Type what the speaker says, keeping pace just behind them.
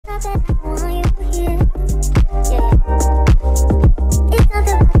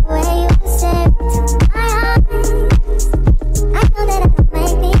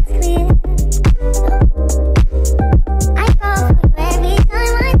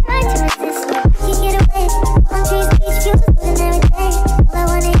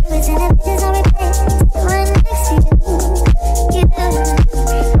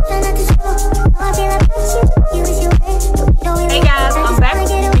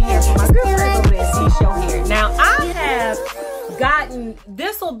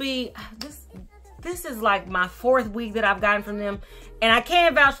This is like my 4th wig that I've gotten from them, and I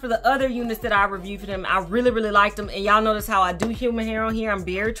can vouch for the other units that I reviewed for them. I really liked them, and y'all notice how I do human hair on here. I'm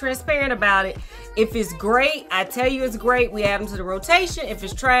very transparent about it. If it's great, I tell you it's great. We add them to the rotation. If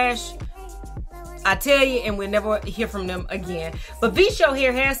it's trash, I tell you, and we'll never hear from them again. But VShow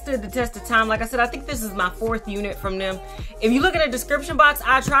hair has stood the test of time. Like I said, I think this is my 4th unit from them. If you look in the description box,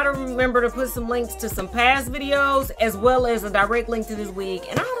 I try to remember to put some links to some past videos, as well as a direct link to this wig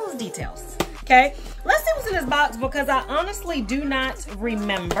and all those details. Okay, let's see what's in this box, because I honestly do not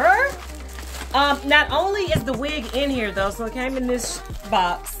remember. Not only is the wig in here though, so it came in this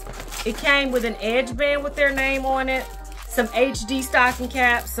box. It came with an edge band with their name on it, some HD stocking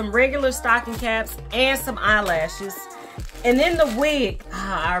caps, some regular stocking caps, and some eyelashes. And then the wig,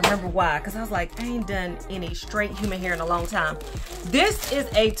 I remember why, because I was like, I ain't done any straight human hair in a long time. This is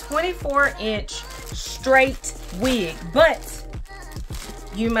a 24-inch straight wig, but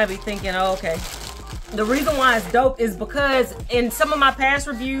you might be thinking, oh, okay. The reason why it's dope is because in some of my past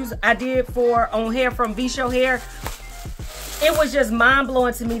reviews I did on hair from VShow hair, it was just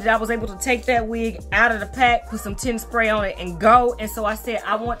mind-blowing to me that I was able to take that wig out of the pack, put some tint spray on it, and go. And so I said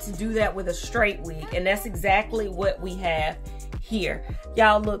I want to do that with a straight wig, and that's exactly what we have here.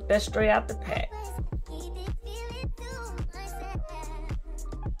 Y'all look, that's straight out the pack.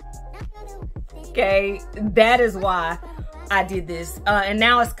 Okay, that is why I did this, and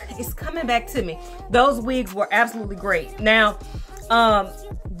now it's coming back to me. Those wigs were absolutely great. Now,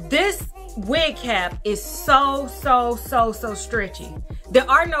 this wig cap is so stretchy. There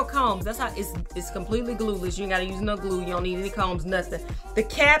are no combs. That's how it's completely glueless. You ain't gotta use no glue. You don't need any combs, nothing. The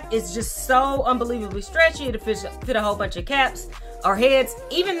cap is just so unbelievably stretchy. It'll fit a whole bunch of caps or heads.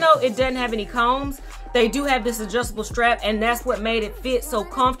 Even though it doesn't have any combs, they do have this adjustable strap, and that's what made it fit so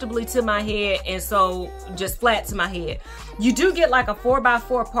comfortably to my head and so just flat to my head. You do get like a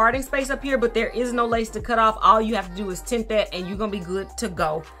 4x4 parting space up here, but there is no lace to cut off. All you have to do is tint that, and you're gonna be good to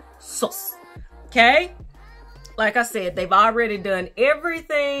go. Sus. Okay? Like I said, they've already done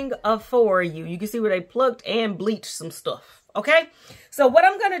everything for you. You can see where they plucked and bleached some stuff. Okay? So what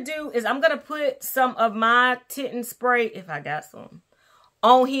I'm gonna do is I'm gonna put some of my tint spray, if I got some,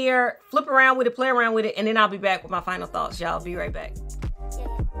 on here, flip around with it, play around with it, and then I'll be back with my final thoughts. Y'all be right back.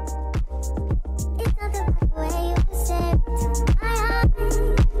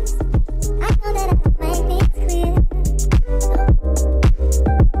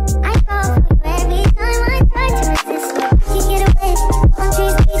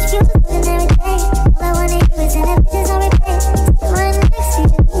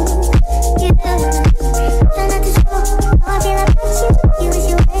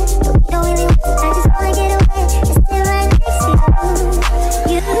 Don't really want, I just wanna get away. Just sit right next to you.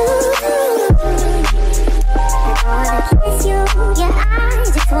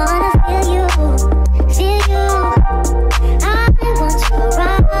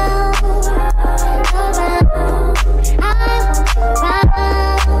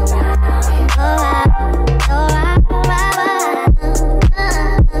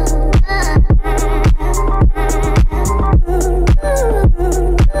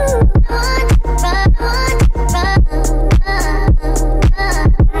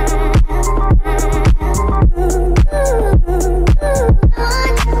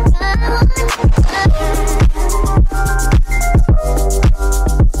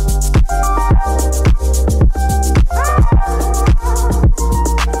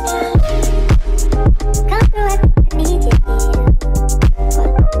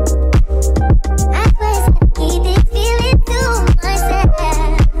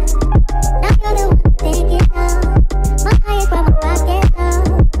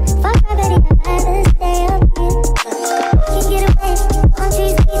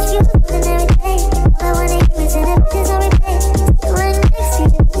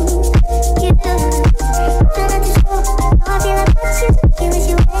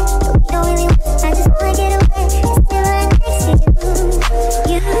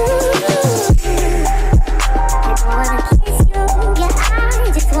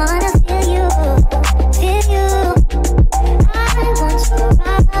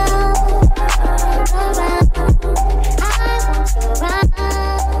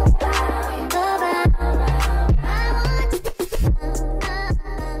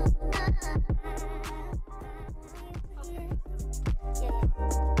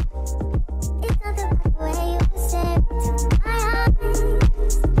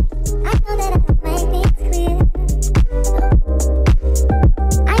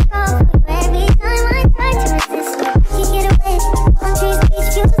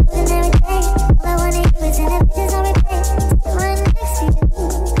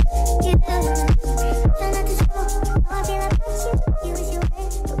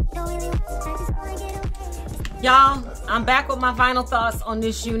 my final thoughts on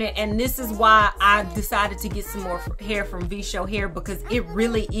this unit, and this is why I decided to get some more hair from VShow hair, because it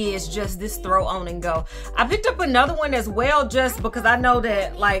really is just this throw on and go. I picked up another one as well just because I know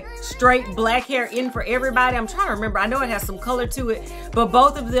that like straight black hair in for everybody. I'm trying to remember. I know it has some color to it, but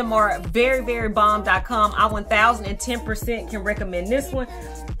both of them are very, very bomb.com. I 1010% can recommend this one.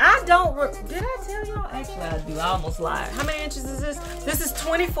 I don't, did I tell y'all? Actually, I do. I almost lied. How many inches is this? This is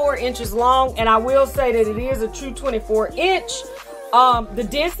 24 inches long, and I will say that it is a true 24 inch. The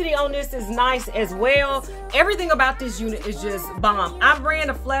density on this is nice as well. Everything about this unit is just bomb. I ran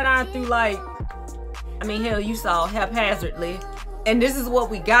a flat iron through like, I mean, hell, you saw haphazardly. And this is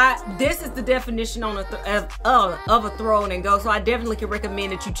what we got. This is the definition on of a throw on and go. So I definitely can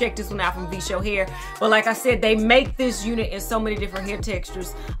recommend that you check this one out from VShow hair. But like I said, they make this unit in so many different hair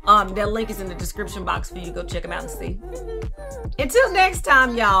textures. That link is in the description box for you to go check them out and see. Until next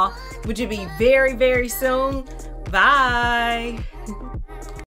time, y'all, which will be very, very soon. Bye.